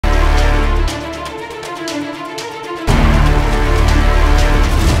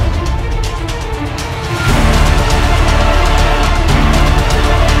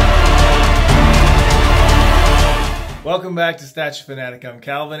Welcome back to Statue Fanatic. I'm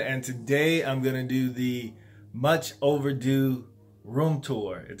Calvin, and today I'm going to do the much overdue room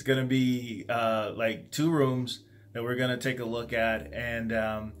tour. It's going to be like 2 rooms that we're going to take a look at, and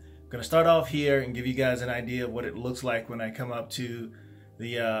I'm going to start off here and give you guys an idea of what it looks like when I come up to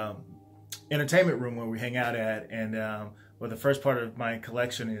the entertainment room where we hang out at, and where the first part of my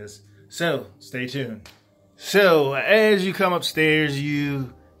collection is. So stay tuned. So as you come upstairs,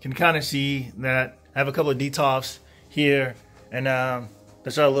 you can kind of see that I have a couple of detoffs here, and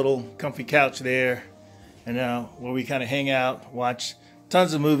there's our little comfy couch there, and where we kind of hang out, watch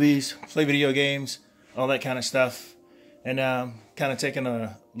tons of movies, play video games, all that kind of stuff, and kind of taking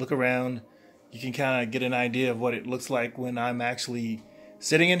a look around. You can kind of get an idea of what it looks like when I'm actually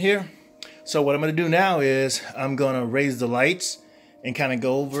sitting in here. So what I'm going to do now is I'm going to raise the lights and kind of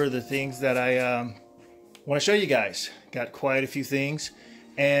go over the things that I want to show you guys. Got quite a few things,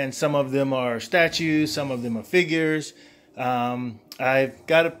 and some of them are statues, some of them are figures. I've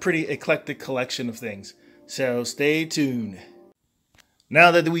got a pretty eclectic collection of things, so stay tuned.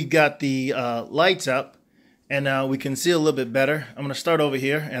 Now that we got the lights up and we can see a little bit better, I'm going to start over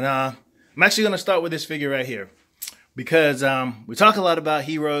here, and I'm actually going to start with this figure right here, because we talk a lot about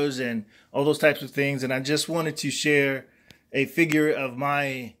heroes and all those types of things, and I just wanted to share a figure of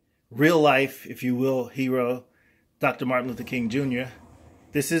my real life, if you will, hero, Dr. Martin Luther King Jr.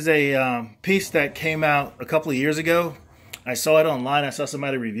 This is a piece that came out a couple of years ago. I saw it online. I saw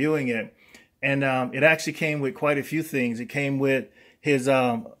somebody reviewing it, and it actually came with quite a few things. It came with his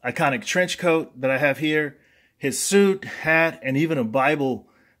iconic trench coat that I have here, his suit, hat, and even a Bible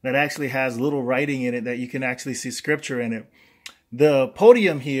that actually has little writing in it that you can actually see scripture in it. The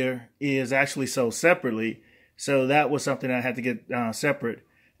podium here is actually sold separately, so that was something I had to get separate.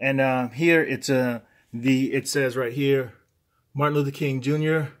 And here it says right here, Martin Luther King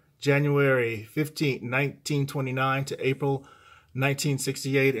Jr., January 15, 1929 to April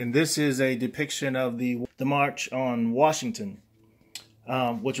 1968. And this is a depiction of the March on Washington.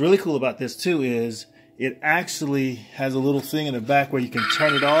 What's really cool about this too is it actually has a little thing in the back where you can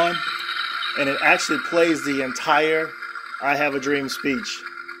turn it on, and it actually plays the entire I Have a Dream speech.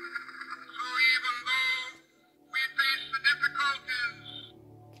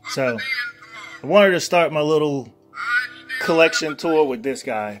 So I wanted to start my little collection tour with this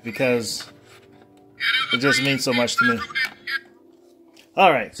guy because it just means so much to me.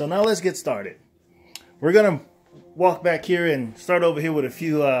 Alright, so now let's get started. We're going to walk back here and start over here with a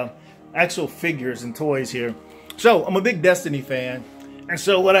few actual figures and toys here. So I'm a big Destiny fan, and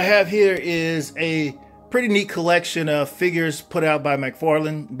so what I have here is a pretty neat collection of figures put out by Todd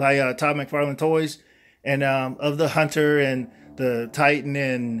McFarlane Toys, and of the Hunter and the Titan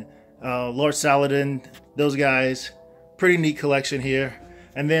and Lord Saladin, those guys. Pretty neat collection here.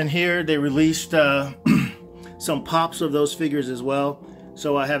 And then here they released some pops of those figures as well,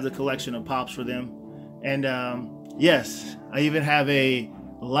 so I have the collection of pops for them. And yes, I even have a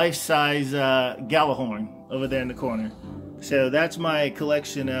life-size Galahorn over there in the corner. So that's my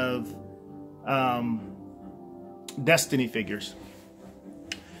collection of Destiny figures.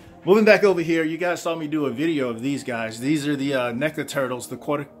 Moving back over here, you guys saw me do a video of these guys. These are the NECA turtles, the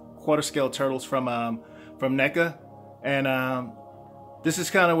quarter scale turtles from NECA, and this is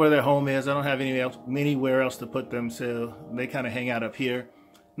kind of where their home is. I don't have anywhere else to put them, so they kind of hang out up here.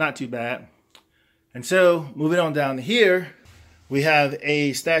 Not too bad. And so moving on down here, we have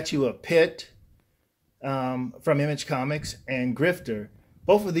a statue of Pitt from Image Comics and Grifter.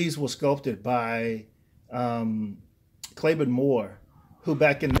 Both of these were sculpted by Claiborne Moore, who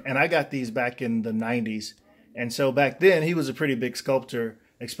and I got these back in the 90s. And so back then he was a pretty big sculptor,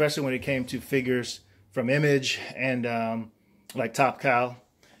 especially when it came to figures from Image and like Top Cow.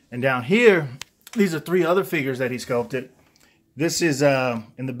 And down here, these are 3 other figures that he sculpted. This is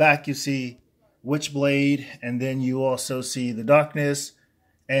in the back you see Witchblade, and then you also see the Darkness,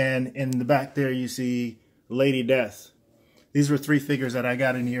 and in the back there you see Lady Death. These were 3 figures that I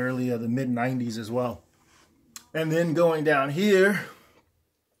got in the mid-90s as well. And then going down here,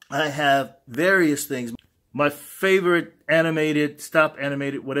 I have various things. My favorite animated, stop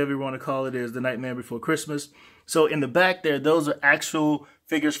animated, whatever you want to call it, is The Nightmare Before Christmas. So in the back there, those are actual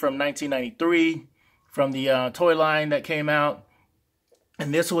figures from 1993, from the toy line that came out.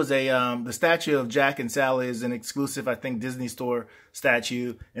 And this was the statue of Jack and Sally is an exclusive, I think, Disney Store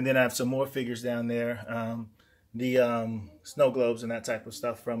statue. And then I have some more figures down there, the snow globes and that type of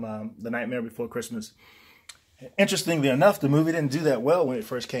stuff from The Nightmare Before Christmas. Interestingly enough, the movie didn't do that well when it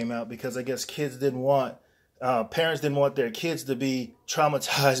first came out, because I guess parents didn't want their kids to be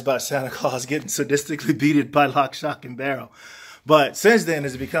traumatized by Santa Claus getting sadistically beaten by lock, shock, and barrel. But since then,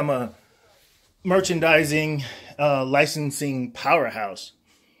 it's become a merchandising, licensing powerhouse.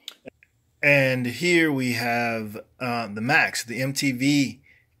 And here we have the Max, the MTV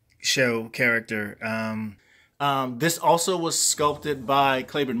show character. This also was sculpted by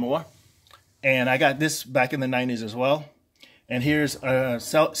Claiborne Moore, and I got this back in the 90s as well. And here's a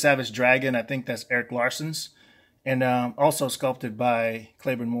Savage Dragon. I think that's Eric Larson's, and also sculpted by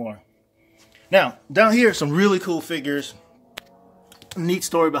Claiborne Moore. Now, down here, some really cool figures. Neat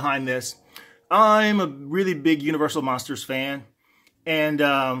story behind this. I'm a really big Universal Monsters fan,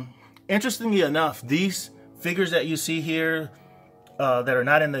 and interestingly enough, these figures that you see here that are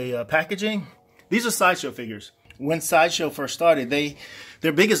not in the packaging, these are Sideshow figures. When Sideshow first started,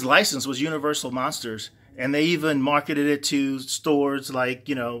 their biggest license was Universal Monsters, and they even marketed it to stores like,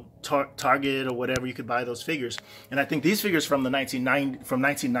 you know, Target or whatever. You could buy those figures. And I think these figures from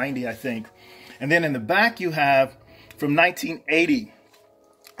 1990, I think. And then in the back you have from 1980,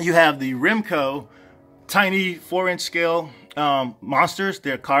 you have the Remco tiny 4-inch scale monsters.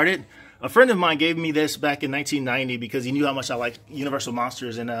 They're carded. A friend of mine gave me this back in 1990 because he knew how much I liked Universal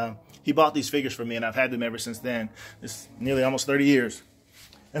Monsters, and he bought these figures for me, and I've had them ever since then. It's nearly almost 30 years.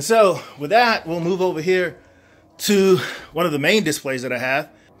 And so with that, we'll move over here to one of the main displays that I have.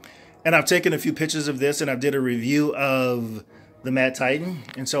 And I've taken a few pictures of this, and I did a review of the Mad Titan.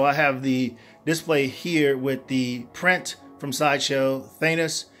 And so I have the display here with the print from Sideshow,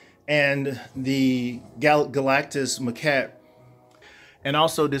 Thanos, and the Galactus maquette. And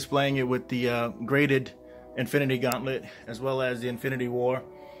also displaying it with the graded Infinity Gauntlet, as well as the Infinity War.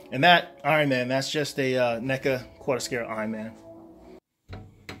 And that Iron Man, that's just a NECA quarter-scale Iron Man.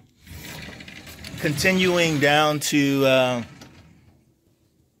 Continuing down to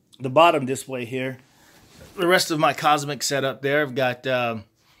the bottom display here, the rest of my cosmic setup there. I've got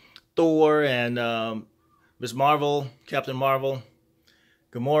Thor and Ms. Marvel, Captain Marvel,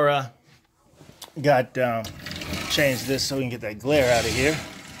 Gamora. Got change this so we can get that glare out of here.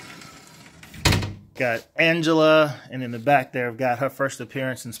 Got Angela, and in the back there I've got her first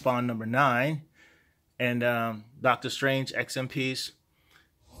appearance in Spawn number 9, and Doctor Strange XMPs.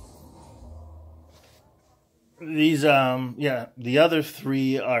 These yeah, the other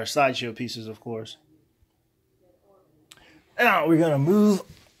 3 are Sideshow pieces, of course. Now we're gonna move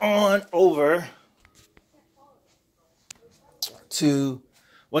on over to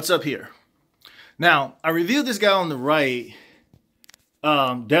what's up here. Now, I reviewed this guy on the right,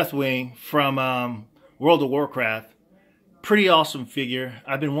 Deathwing from World of Warcraft. Pretty awesome figure.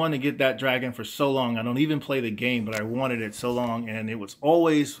 I've been wanting to get that dragon for so long. I don't even play the game, but I wanted it so long, and it was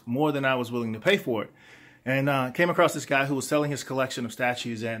always more than I was willing to pay for it. And came across this guy who was selling his collection of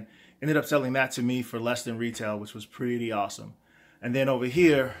statues and ended up selling that to me for less than retail, which was pretty awesome. And then over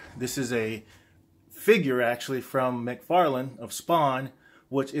here, this is a figure actually from McFarlane of Spawn,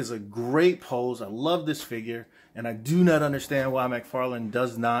 which is a great pose. I love this figure, and I do not understand why McFarlane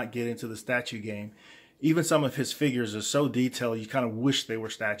does not get into the statue game. Even some of his figures are so detailed, you kind of wish they were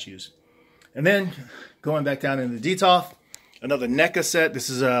statues. And then, going back down into the Detolf, another NECA set. This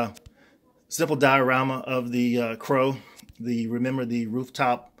is a simple diorama of the Crow, remember the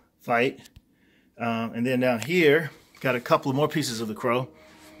rooftop fight. And then down here, got a couple of more pieces of the Crow.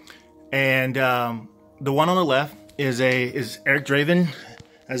 And the one on the left is Eric Draven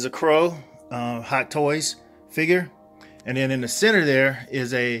as a Crow Hot Toys figure. And then in the center there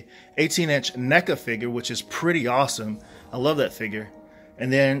is a 18-inch NECA figure, which is pretty awesome. I love that figure.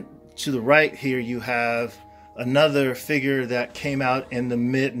 And then to the right here, you have another figure that came out in the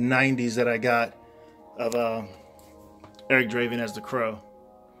mid-90s that I got of Eric Draven as the Crow.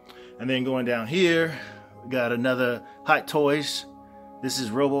 And then going down here, we got another Hot Toys. This is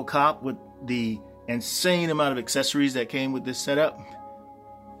RoboCop with the insane amount of accessories that came with this setup.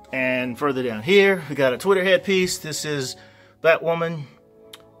 And further down here, we got a Twitter headpiece. This is Batwoman.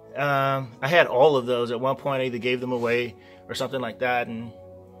 I had all of those at one point. I either gave them away or something like that,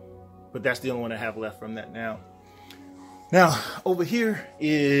 but that's the only one I have left from that now. Now, over here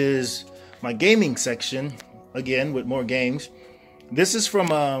is my gaming section, again, with more games. This is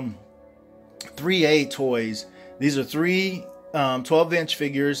from 3A Toys. These are 3 12-inch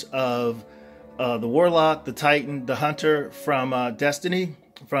figures of the Warlock, the Titan, the Hunter from Destiny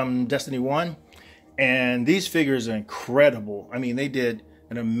 1. And these figures are incredible. I mean, they did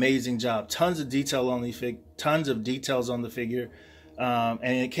an amazing job. Tons of detail on the tons of details on the figure. And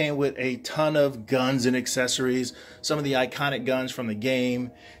it came with a ton of guns and accessories. Some of the iconic guns from the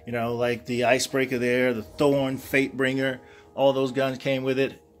game, you know, like the Icebreaker there, the Thorn, Fatebringer. All those guns came with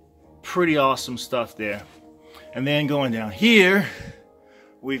it. Pretty awesome stuff there. And then going down here,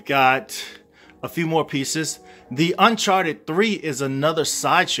 we've got a few more pieces. The Uncharted 3 is another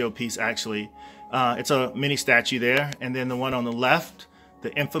Sideshow piece, actually. It's a mini statue there. And then the one on the left,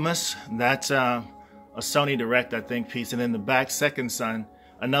 the infamous, that's a Sony Direct, I think, piece. And then the back, Second Son,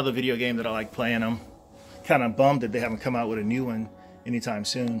 another video game that I like playing. I'm kind of bummed that they haven't come out with a new one anytime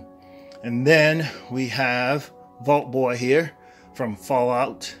soon. And then we have Vault Boy here from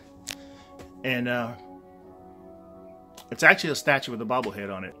Fallout. And it's actually a statue with a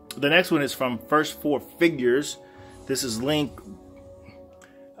bobblehead on it. The next one is from First Four Figures. This is Link,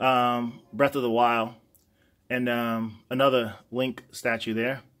 Breath of the Wild, and another Link statue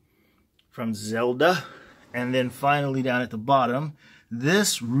there from Zelda. And then finally down at the bottom,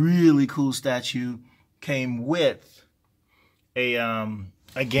 this really cool statue came with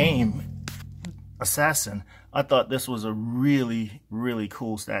a game, Assassin. I thought this was a really, really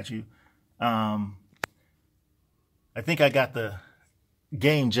cool statue. I think I got the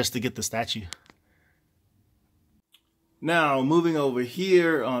game just to get the statue. Now, moving over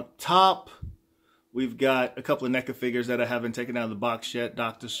here on top, we've got a couple of NECA figures that I haven't taken out of the box yet.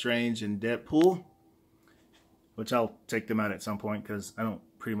 Doctor Strange and Deadpool, which I'll take them out at some point because I don't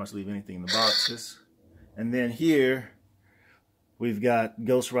pretty much leave anything in the boxes. And then here, we've got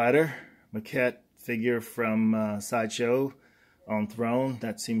Ghost Rider, maquette figure from Sideshow on Throne.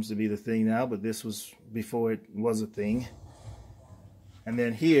 That seems to be the thing now, but this was before it was a thing. And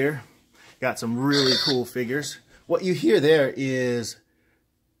then here, got some really cool figures. What you hear there is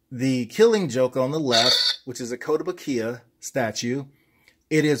the Killing Joke on the left, which is a Kotobukiya statue.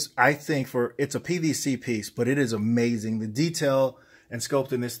 It is, I think, it's a PVC piece, but it is amazing. The detail and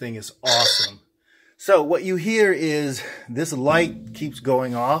sculpt in this thing is awesome. So what you hear is this light keeps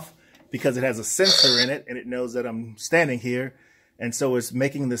going off because it has a sensor in it, and it knows that I'm standing here. And so it's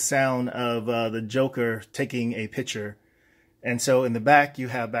making the sound of the Joker taking a picture. And so in the back, you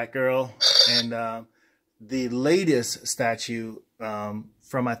have Batgirl. And the latest statue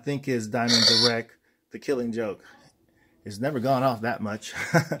from, I think, is Diamond Direct, the Killing Joke. It's never gone off that much.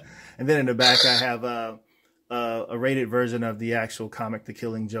 And then in the back, I have a rated version of the actual comic, The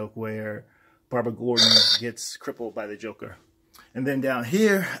Killing Joke, where Barbara Gordon gets crippled by the Joker. And then down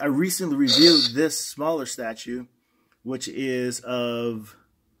here, I recently reviewed this smaller statue, which is of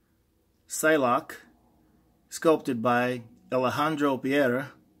Psylocke, sculpted by Alejandro Piera.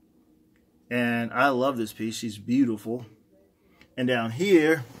 And I love this piece. She's beautiful. And down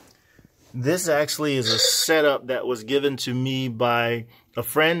here, this actually is a setup that was given to me by a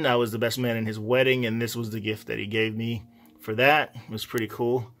friend. I was the best man in his wedding, and this was the gift that he gave me for that. It was pretty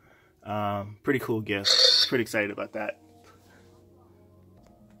cool. Pretty cool gift. Pretty excited about that.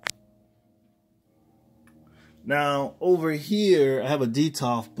 Now, over here, I have a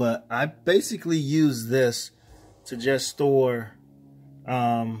Detolf, but I basically use this to just store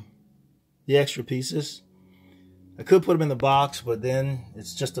the extra pieces. I could put them in the box, but then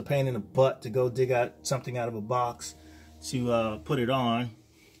it's just a pain in the butt to go dig out something out of a box to put it on.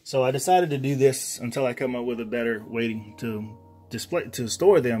 So I decided to do this until I come up with a better way to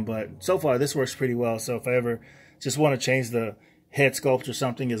store them. But so far, this works pretty well. So if I ever just want to change the head sculpt or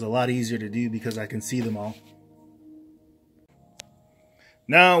something, it's a lot easier to do because I can see them all.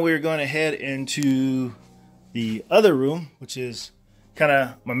 Now we're going to head into the other room, which is kind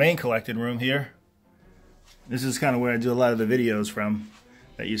of my main collected room here. This is kind of where I do a lot of the videos from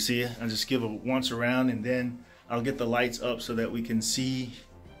that you see. I'll just give it once around, and then I'll get the lights up so that we can see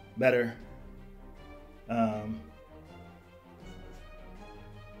better.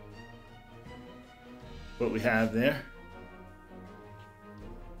 What we have there.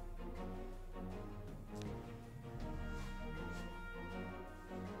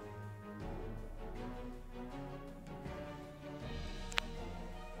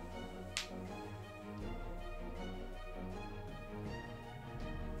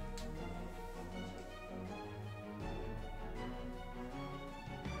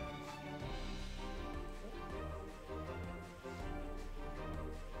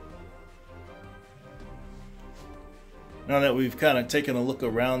 Now that we've kind of taken a look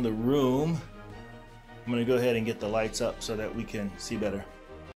around the room, I'm going to go ahead and get the lights up so that we can see better.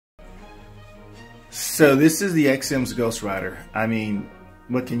 So this is the XM's Ghost Rider. I mean,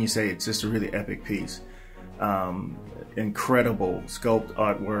 what can you say? It's just a really epic piece. Incredible sculpt,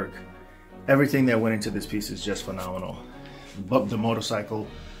 artwork. Everything that went into this piece is just phenomenal. But the motorcycle,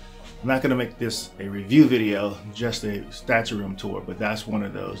 I'm not going to make this a review video, just a statue room tour, but that's one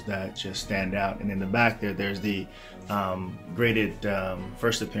of those that just stand out. And in the back there, there's the graded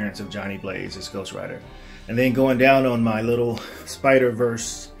first appearance of Johnny Blaze as Ghost Rider. And then going down on my little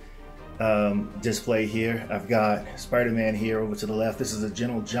Spider-Verse display here. I've got Spider-Man here over to the left. This is a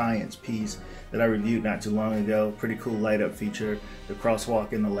Gentle Giants piece that I reviewed not too long ago. Pretty cool light up feature. The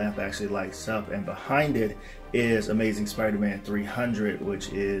crosswalk in the lamp actually lights up, and behind it is Amazing Spider-Man 300, which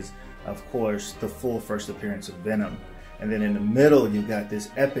is of course the full first appearance of Venom. And then in the middle you got this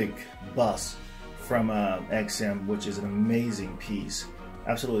epic bust from XM, which is an amazing piece.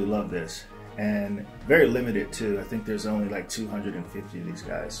 Absolutely love this, and very limited too. I think there's only like 250 of these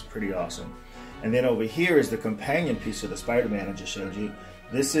guys. Pretty awesome. And then over here is the companion piece of the Spider-Man I just showed you.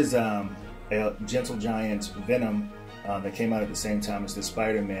 This is a Gentle Giants Venom that came out at the same time as the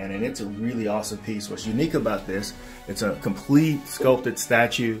Spider-Man, and it's a really awesome piece. What's unique about this, it's a complete sculpted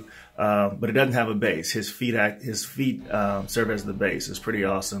statue, but it doesn't have a base. His feet serve as the base. It's pretty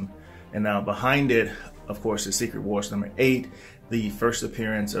awesome. And now behind it, of course, is Secret Wars number 8, the first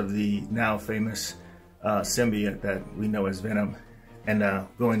appearance of the now famous symbiote that we know as Venom. And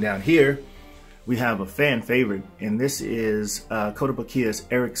going down here, we have a fan favorite, and this is Kotobukiya's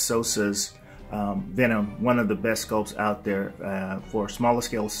Eric Sosa's Venom, one of the best sculpts out there. For a smaller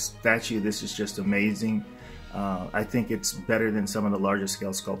scale statue, this is just amazing. I think it's better than some of the larger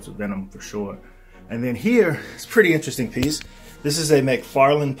scale sculpts of Venom for sure. And then here, it's a pretty interesting piece. This is a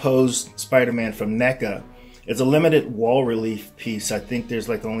McFarlane posed Spider-Man from NECA. It's a limited wall relief piece. I think there's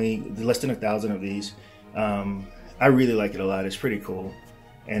like only less than 1,000 of these. I really like it a lot. It's pretty cool.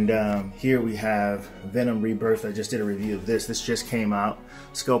 And here we have Venom Rebirth. I just did a review of this. This just came out,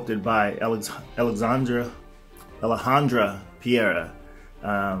 sculpted by Alejandra Piera.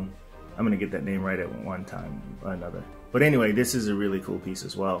 I'm gonna get that name right at one time or another. But anyway, this is a really cool piece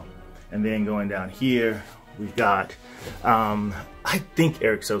as well. And then going down here, we've got, I think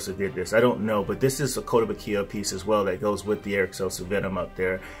Eric Sosa did this, I don't know, but this is a Kotobukiya piece as well that goes with the Eric Sosa Venom up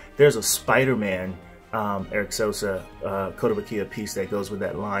there. There's a Spider-Man Eric Sosa Kotobukiya piece that goes with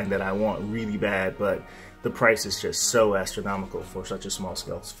that line that I want really bad, but the price is just so astronomical for such a small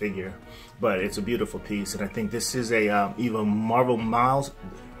scale figure. But it's a beautiful piece, and I think this is a either Marvel Miles,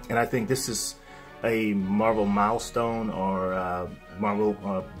 and I think this is a Marvel Milestone or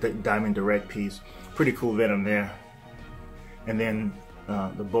Marvel Diamond Direct piece. Pretty cool Venom there. And then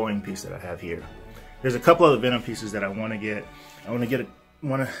the Boeing piece that I have here. There's a couple other Venom pieces that I want to get. I want to get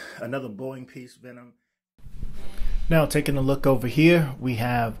another Boeing piece Venom. Now taking a look over here, we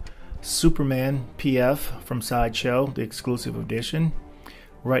have Superman PF from Sideshow, the exclusive edition.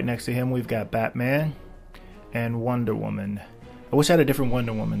 Right next to him we've got Batman and Wonder Woman. I wish I had a different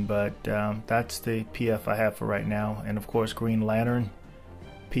Wonder Woman, but that's the PF I have for right now. And of course Green Lantern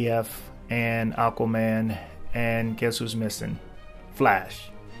PF and Aquaman, and guess who's missing? Flash.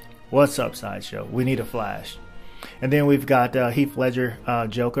 What's up, Sideshow? We need a Flash. And then we've got Heath Ledger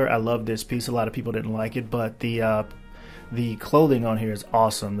Joker. I love this piece. A lot of people didn't like it, but the clothing on here is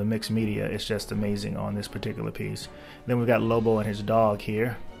awesome. The mixed media is just amazing on this particular piece. Then we've got Lobo and his dog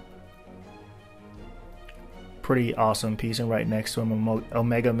here. Pretty awesome piece. And right next to him,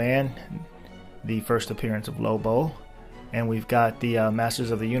 Omega Man, the first appearance of Lobo. And we've got the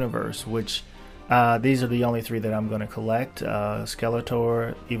Masters of the Universe, which these are the only 3 that I'm going to collect.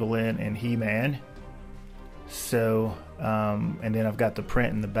 Skeletor, Evelyn, and He-Man. So, and then I've got the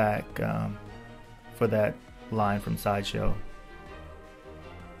print in the back for that line from Sideshow.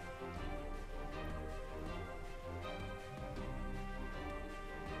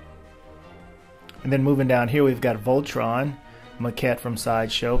 And then moving down here, we've got Voltron, maquette from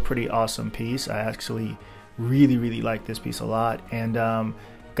Sideshow. Pretty awesome piece. I actually really like this piece a lot. And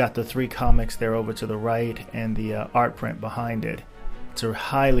got the 3 comics there over to the right and the art print behind it. It's a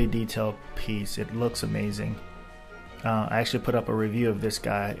highly detailed piece. It looks amazing. I actually put up a review of this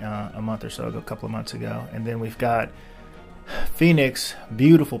guy a month or so ago, a couple of months ago. And then we've got Phoenix,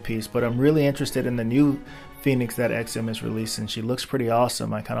 beautiful piece, but I'm really interested in the new Phoenix that XM is releasing. She looks pretty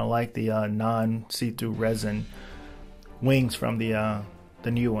awesome. I kind of like the non-see-through resin wings from the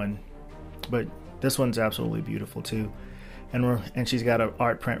new one, but this one's absolutely beautiful too. And she's got an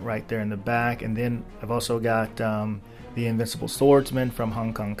art print right there in the back. And then I've also got the Invincible Swordsman from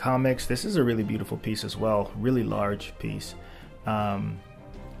Hong Kong Comics. This is a really beautiful piece as well, really large piece.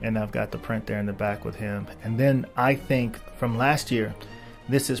 And I've got the print there in the back with him. And then I think from last year,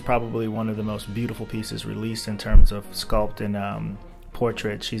 this is probably one of the most beautiful pieces released in terms of sculpt and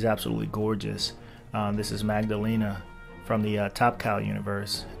portrait. She's absolutely gorgeous. This is Magdalena from the Top Cow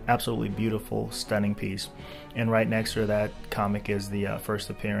universe. Absolutely beautiful, stunning piece. And right next to that comic is the first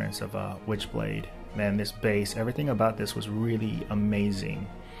appearance of Witchblade. Man, this base, everything about this was really amazing.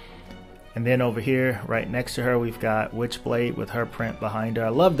 And then over here, right next to her, we've got Witchblade with her print behind her. I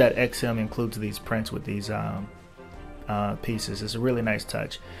love that XM includes these prints with these pieces. It's a really nice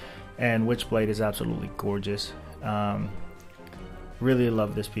touch. And Witchblade is absolutely gorgeous. Really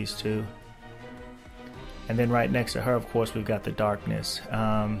love this piece too. And then right next to her, of course, we've got the Darkness.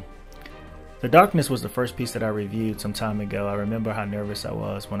 The Darkness was the first piece that I reviewed some time ago. I remember how nervous I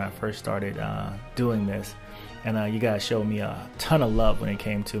was when I first started doing this. And you guys showed me a ton of love when it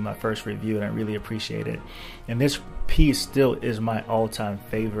came to my first review, and I really appreciate it. And this piece still is my all-time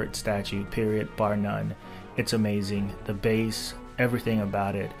favorite statue, period, bar none. It's amazing. The base, everything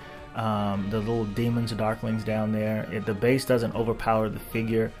about it. The little demons, darklings down there. The base doesn't overpower the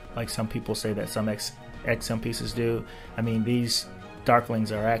figure like some people say that some XM pieces do. I mean, these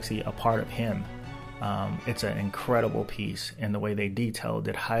darklings are actually a part of him. It's an incredible piece, and the way they detailed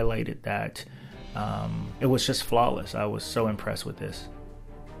it, highlighted that. It was just flawless. I was so impressed with this.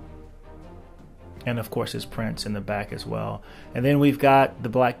 And of course his prints in the back as well. And then we've got the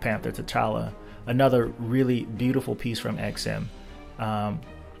Black Panther T'Challa, another really beautiful piece from XM.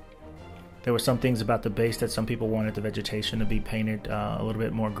 There were some things about the base that some people wanted the vegetation to be painted a little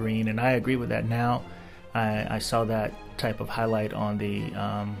bit more green, and I agree with that now. I saw that type of highlight on the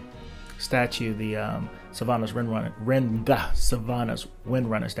statue, the Savannah's Windrunner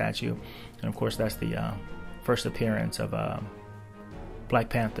statue. And of course that's the first appearance of Black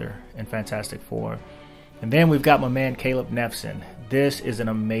Panther and Fantastic Four. And then we've got my man Caleb Nefson. This is an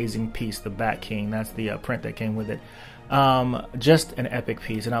amazing piece, the Bat King. That's the print that came with it. Just an epic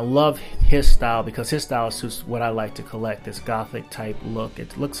piece, and I love his style because his style suits what I like to collect, this gothic type look.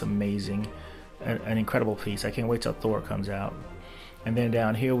 It looks amazing. An incredible piece. I can't wait till Thor comes out. And then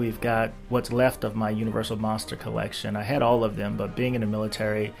down here we've got what's left of my Universal Monster collection. I had all of them, but being in the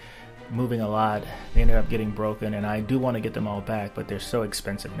military, moving a lot, they ended up getting broken, and I do want to get them all back, but they're so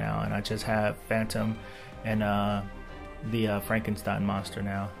expensive now, and I just have Phantom and the Frankenstein monster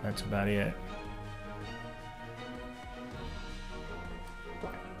now. That's about it.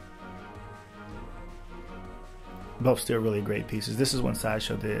 Both still really great pieces. This is one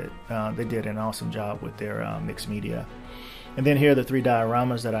Sideshow did. They did an awesome job with their mixed media. And then here are the three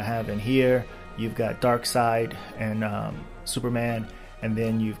dioramas that I have in here. You've got Darkseid and Superman, and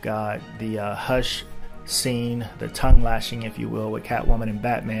then you've got the Hush scene, the tongue lashing, if you will, with Catwoman and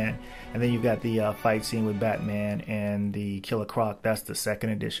Batman. And then you've got the fight scene with Batman and the Killer Croc. That's the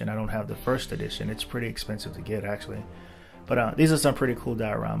second edition. I don't have the first edition. It's pretty expensive to get, actually. But these are some pretty cool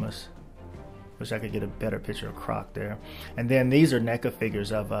dioramas. Wish I could get a better picture of Croc there. And then these are NECA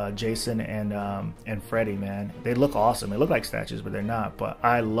figures of Jason and Freddy, man. They look awesome. They look like statues, but they're not. But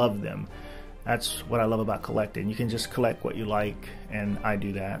I love them. That's what I love about collecting. You can just collect what you like, and I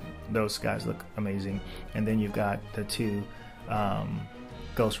do that. Those guys look amazing. And then you've got the two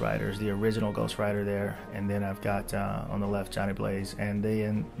Ghost Riders, the original Ghost Rider there, and then I've got on the left Johnny Blaze, and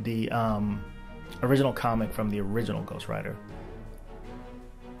then the original comic from the original Ghost Rider.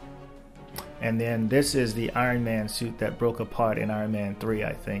 And then this is the Iron Man suit that broke apart in Iron Man 3,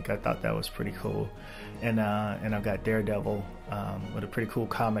 I think. I thought that was pretty cool. And I've got Daredevil with a pretty cool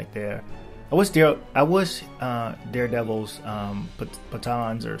comic there. I wish Daredevil's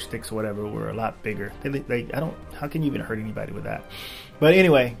batons or sticks or whatever were a lot bigger. How can you even hurt anybody with that? But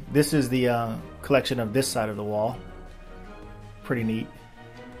anyway, this is the collection of this side of the wall. Pretty neat.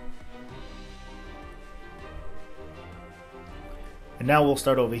 And now we'll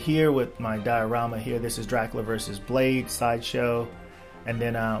start over here with my diorama here. This is Dracula versus Blade, Sideshow. And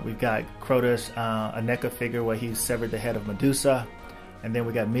then we've got Crotus, a NECA figure where he severed the head of Medusa. And then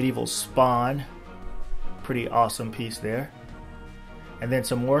we got Medieval Spawn. Pretty awesome piece there. And then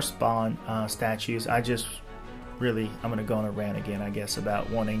some more Spawn statues. I'm going to go on a rant again, I guess, about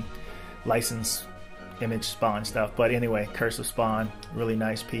wanting licensed image Spawn stuff. But anyway, Curse of Spawn, really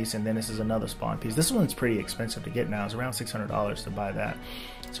nice piece. And then this is another Spawn piece. This one's pretty expensive to get now. It's around $600 to buy that.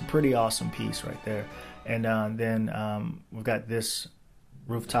 It's a pretty awesome piece right there. And then we've got this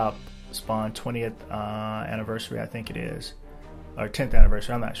Rooftop Spawn 20th anniversary, I think it is, or 10th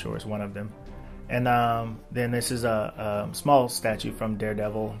anniversary, I'm not sure, it's one of them. And then this is a small statue from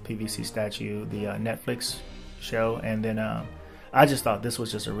Daredevil, PVC statue, the Netflix show. And then I just thought this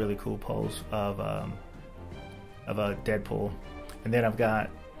was just a really cool pose of a Deadpool. And then I've got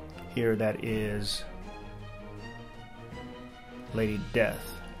here that is Lady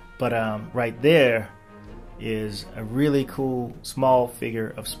Death. But right there is a really cool small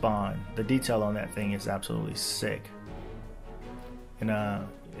figure of Spawn. The detail on that thing is absolutely sick. And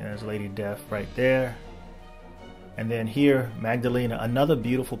there's Lady Death right there. And then here, Magdalena, another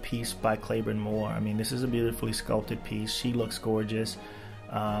beautiful piece by Claiborne Moore. I mean, this is a beautifully sculpted piece. She looks gorgeous.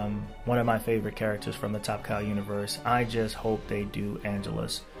 One of my favorite characters from the Top Cow universe. I just hope they do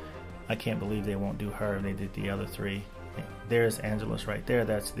Angelus. I can't believe they won't do her. They did the other three. There's Angelus right there.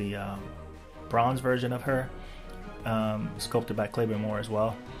 That's the bronze version of her, sculpted by Claiborne Moore as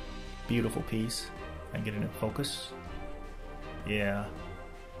well. Beautiful piece. I get it in focus. Yeah,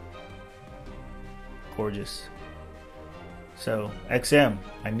 gorgeous. So XM,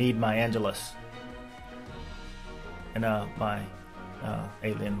 I need my Angelus and my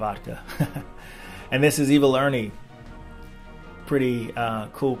alien vodka. And this is Evil Ernie. Pretty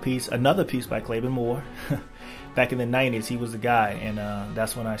cool piece. Another piece by Claiborne Moore. Back in the 90s, he was the guy, and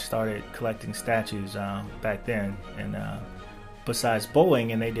that's when I started collecting statues back then. And besides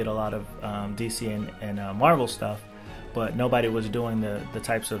Boeing, and they did a lot of DC and Marvel stuff, but nobody was doing the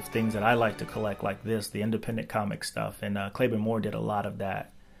types of things that I like to collect, like this, the independent comic stuff. And Claiborne Moore did a lot of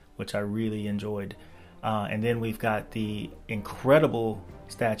that, which I really enjoyed. And then we've got the incredible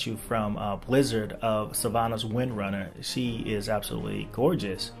statue from Blizzard of Sylvanas Windrunner. She is absolutely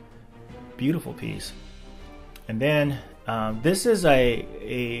gorgeous. Beautiful piece. And then this is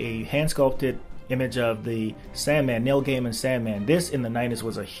a hand-sculpted image of the Sandman, Neil Gaiman's Sandman. This in the 90s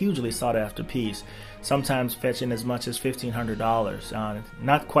was a hugely sought-after piece, sometimes fetching as much as $1,500.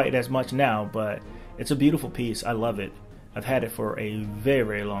 Not quite as much now, but it's a beautiful piece. I love it. I've had it for a very,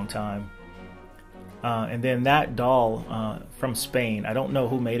 very long time. And then that doll from Spain, I don't know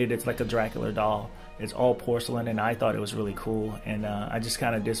who made it. It's like a Dracula doll. It's all porcelain, and I thought it was really cool. And I just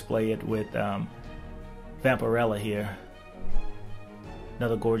kind of display it with Vampirella here.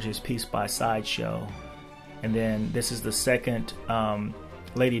 Another gorgeous piece by Sideshow. And then this is the second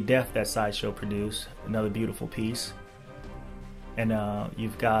Lady Death that Sideshow produced. Another beautiful piece. And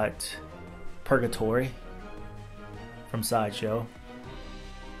you've got Purgatory from Sideshow.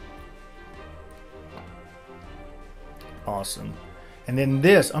 Awesome. And then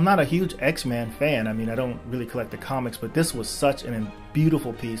this, I'm not a huge X-Men fan. I mean, I don't really collect the comics, but this was such a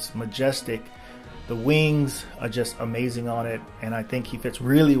beautiful piece, majestic. The wings are just amazing on it, and I think he fits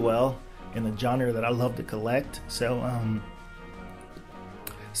really well in the genre that I love to collect. So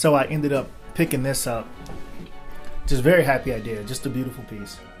I ended up picking this up. Just very happy I did. Just a beautiful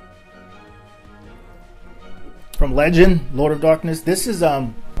piece. From Legend, Lord of Darkness. This is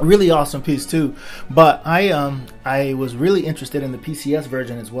a really awesome piece too, but I was really interested in the PCS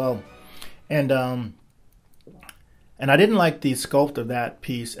version as well, and I didn't like the sculpt of that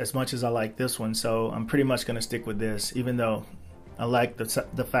piece as much as I like this one, so I'm pretty much going to stick with this, even though I like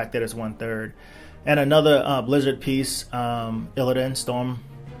the fact that it's 1/3. And another Blizzard piece, Illidan Storm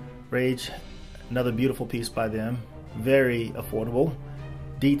Rage, another beautiful piece by them, very affordable,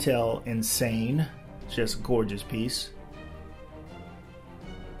 detail insane, just gorgeous piece.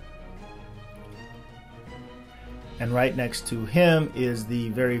 And right next to him is the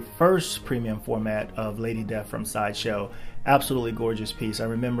very first premium format of Lady Death from Sideshow. Absolutely gorgeous piece. I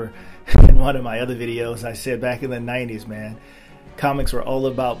remember in one of my other videos I said back in the 90s, man, comics were all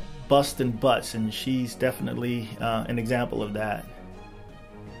about busting butts, and she's definitely an example of that.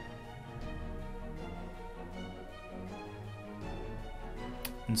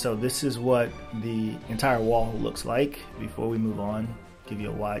 And so this is what the entire wall looks like. Before we move on, give you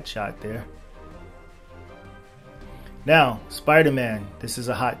a wide shot there. Now, Spider-Man. This is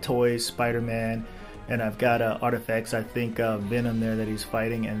a Hot Toys Spider-Man, and I've got artifacts, I think Venom there that he's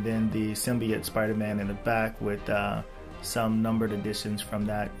fighting, and then the symbiote Spider-Man in the back with some numbered editions from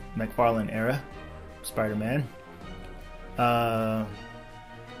that McFarlane era Spider-Man. And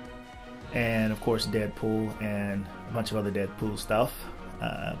of course Deadpool and a bunch of other Deadpool stuff,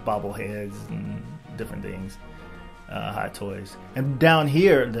 bobbleheads and different things. Hot Toys. And down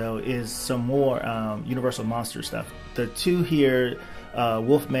here though is some more Universal Monster stuff. The two here,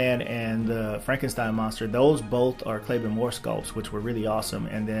 Wolfman and the Frankenstein monster, those both are Claiborne Moore sculpts, which were really awesome.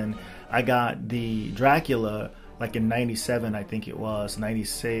 And then I got the Dracula like in 97, I think it was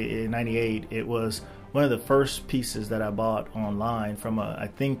 98. It was one of the first pieces that I bought online from I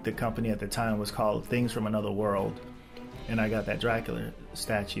think the company at the time was called Things from Another World, and I got that Dracula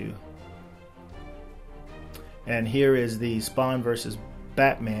statue. And here is the Spawn versus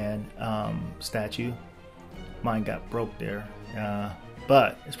Batman statue. Mine got broke there,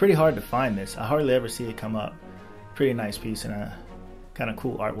 but it's pretty hard to find this. I hardly ever see it come up. Pretty nice piece, and a kind of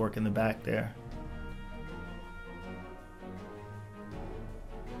cool artwork in the back there.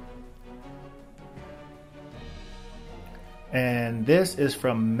 And this is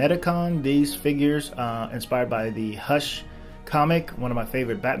from Metacon. These figures inspired by the Hush comic, one of my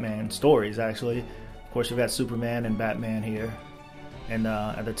favorite Batman stories actually. Of course, you've got Superman and Batman here, and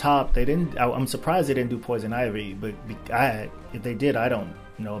at the top they didn't. I'm surprised they didn't do Poison Ivy, but if they did, I don't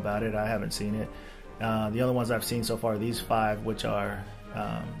know about it. I haven't seen it. The other ones I've seen so far are these 5, which are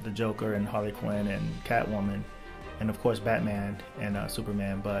the Joker and Harley Quinn and Catwoman, and of course Batman and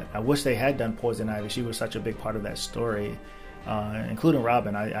Superman. But I wish they had done Poison Ivy. She was such a big part of that story, including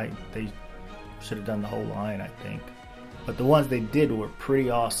Robin. They should have done the whole line, I think. But the ones they did were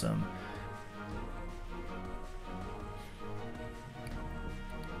pretty awesome.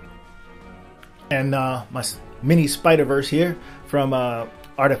 And my mini Spider-Verse here from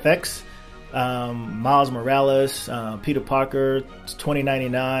Artifacts. Miles Morales, Peter Parker,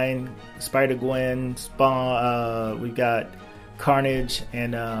 2099, Spider-Gwen, Spawn, we've got Carnage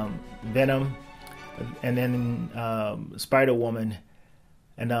and Venom, and then Spider-Woman.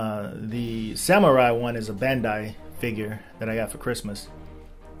 And the Samurai one is a Bandai figure that I got for Christmas.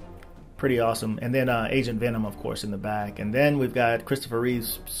 Pretty awesome. And then Agent Venom, of course, in the back. And then we've got Christopher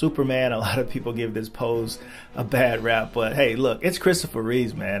Reeve's Superman. A lot of people give this pose a bad rap, but hey, look, it's Christopher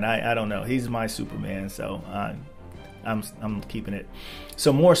Reeves, man. I don't know. He's my Superman, so I'm keeping it.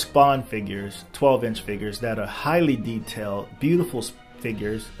 So more Spawn figures, 12-inch figures that are highly detailed, beautiful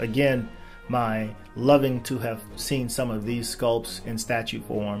figures. Again, my loving to have seen some of these sculpts in statue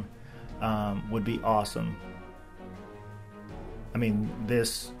form would be awesome. I mean,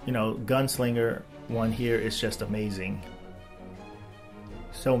 this, Gunslinger one here is just amazing.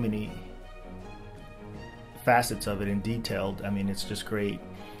 So many facets of it and detailed. I mean, it's just great.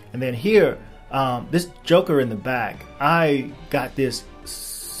 And then here, this Joker in the back, I got this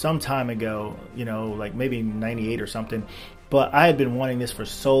some time ago, like maybe 98 or something. But I had been wanting this for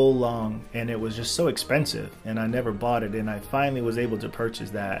so long, and it was just so expensive, and I never bought it. And I finally was able to purchase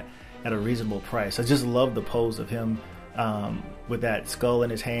that at a reasonable price. I just love the pose of him with that skull in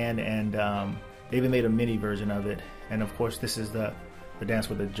his hand, and they even made a mini version of it. And of course, this is the dance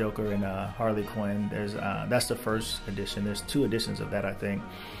with the Joker and Harley Quinn. There's that's the first edition. There's 2 editions of that, I think.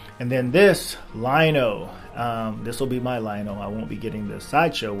 And then this Lino, this will be my Lino. I won't be getting the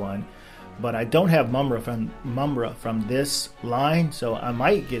Sideshow one, but I don't have Mumbra from this line, so I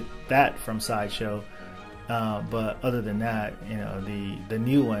might get that from Sideshow. But other than that, the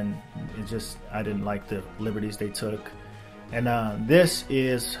new one, I didn't like the liberties they took. And this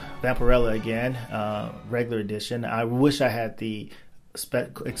is Vampirella again, regular edition. I wish I had the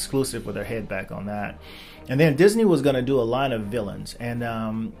exclusive with her head back on that. And then Disney was going to do a line of villains,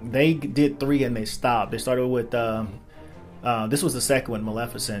 and they did 3 and they stopped. They started with this was the second one,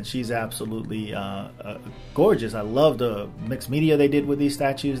 Maleficent. She's absolutely gorgeous. I love the mixed media they did with these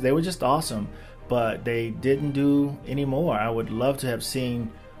statues. They were just awesome, but they didn't do any more. I would love to have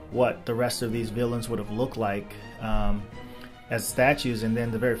seen what the rest of these villains would have looked like as statues. And then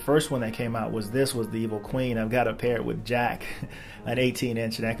the very first one that came out was the Evil Queen. I've got to pair it with Jack, an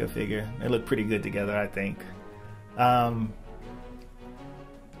 18-inch NECA figure. They look pretty good together, I think.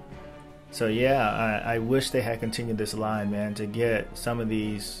 So yeah, I wish they had continued this line, man, to get some of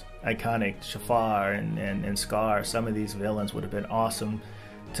these iconic Shafar and Scar. Some of these villains would have been awesome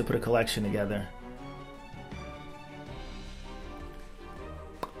to put a collection together.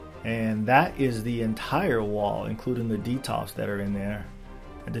 And that is the entire wall, including the detops that are in there.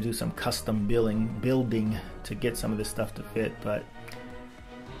 I had to do some custom building to get some of this stuff to fit. But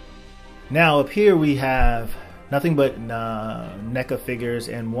now up here we have nothing but NECA figures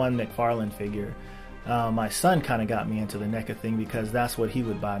and 1 McFarlane figure. My son kind of got me into the NECA thing because that's what he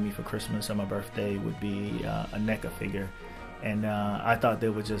would buy me for Christmas or my birthday, would be a NECA figure. And I thought they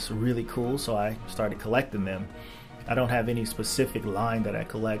were just really cool, so I started collecting them. I don't have any specific line that I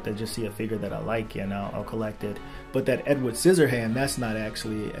collect. I just see a figure that I like and I'll collect it. But that Edward Scissorhand, that's not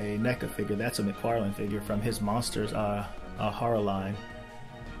actually a NECA figure. That's a McFarlane figure from his Monsters horror line.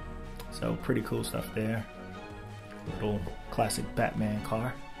 So pretty cool stuff there. Little classic Batman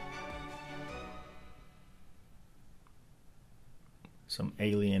car. Some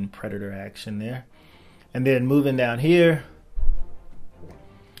Alien Predator action there. And then moving down here,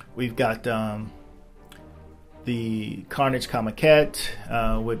 we've got the Carnage Comiquette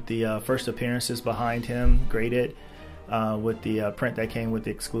with the first appearances behind him, graded with the print that came with the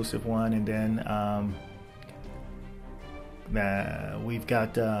exclusive one. And then we've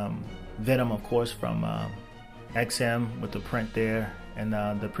got Venom, of course, from XM with the print there, and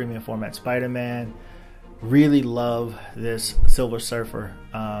the premium format Spider-Man. Really love this Silver Surfer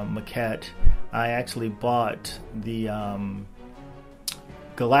maquette. I actually bought the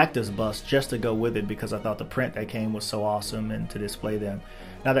Galactus bust just to go with it because I thought the print that came was so awesome, and to display them.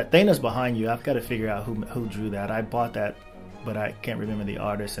 Now that Thanos behind you, I've got to figure out who drew that. I bought that, but I can't remember the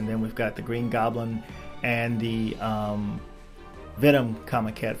artist. And then we've got the Green Goblin and the Venom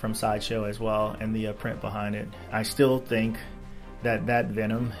comiquette from Sideshow as well, and the print behind it. I still think that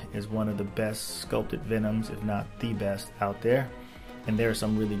Venom is one of the best sculpted Venoms, if not the best out there, and there are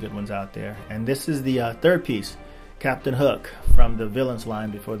some really good ones out there. And this is the third piece Captain Hook from the Villains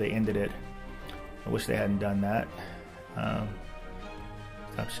line before they ended it. I wish they hadn't done that.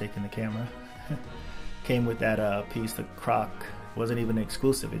 Stop shaking the camera. Came with that piece. The Croc wasn't even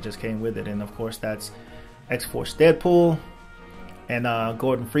exclusive. It just came with it. And of course that's X-Force Deadpool. And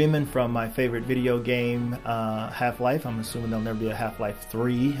Gordon Freeman from my favorite video game, Half-Life. I'm assuming there'll never be a Half-Life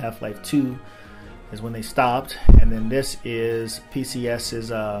 3. Half-Life 2 is when they stopped. And then this is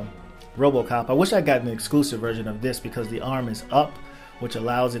PCS's RoboCop. I wish I got an exclusive version of this because the arm is up, which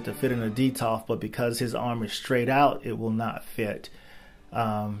allows it to fit in a DTOF, but because his arm is straight out, it will not fit.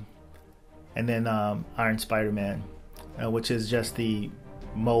 And then Iron Spider-Man, which is just the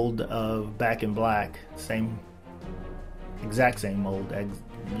mold of Back in Black. Exact same mold.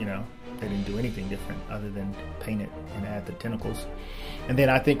 You know, they didn't do anything different other than paint it and add the tentacles. And then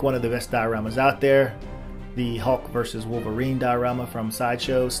I think one of the best dioramas out there, the Hulk versus Wolverine diorama from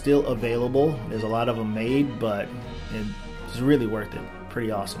Sideshow, still available. There's a lot of them made, but it's really worth it.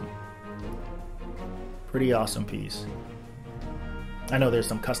 Pretty awesome. Pretty awesome piece. I know there's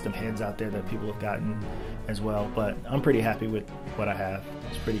some custom heads out there that people have gotten as well, but I'm pretty happy with what I have.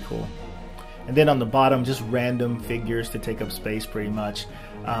 It's pretty cool. And then on the bottom, just random figures to take up space pretty much.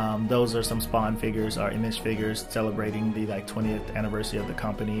 Those are some Spawn figures, or Image figures, celebrating the 20th anniversary of the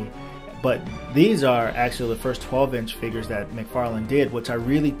company. But these are actually the first 12-inch figures that McFarlane did, which I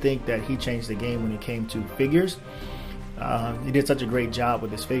really think that he changed the game when it came to figures. He did such a great job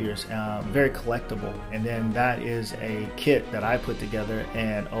with his figures, very collectible. And then that is a kit that I put together,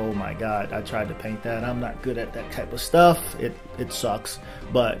 and oh my god, I tried to paint that. I'm not good at that type of stuff. It sucks,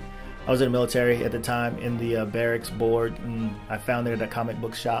 but I was in the military at the time, in the barracks board, and I found it at a comic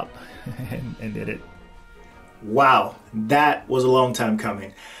book shop and did it. Wow, that was a long time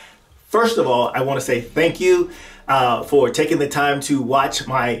coming. First of all, I want to say thank you for taking the time to watch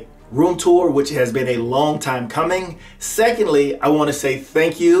my room tour, which has been a long time coming. Secondly, I want to say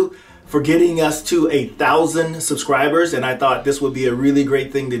thank you for getting us to 1,000 subscribers, and I thought this would be a really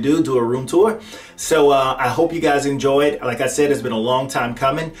great thing to do a room tour. So I hope you guys enjoyed. Like I said, it's been a long time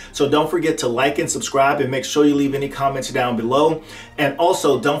coming. So don't forget to like and subscribe, and make sure you leave any comments down below. And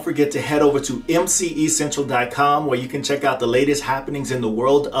also don't forget to head over to mcecentral.com, where you can check out the latest happenings in the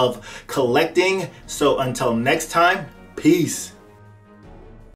world of collecting. So until next time, peace.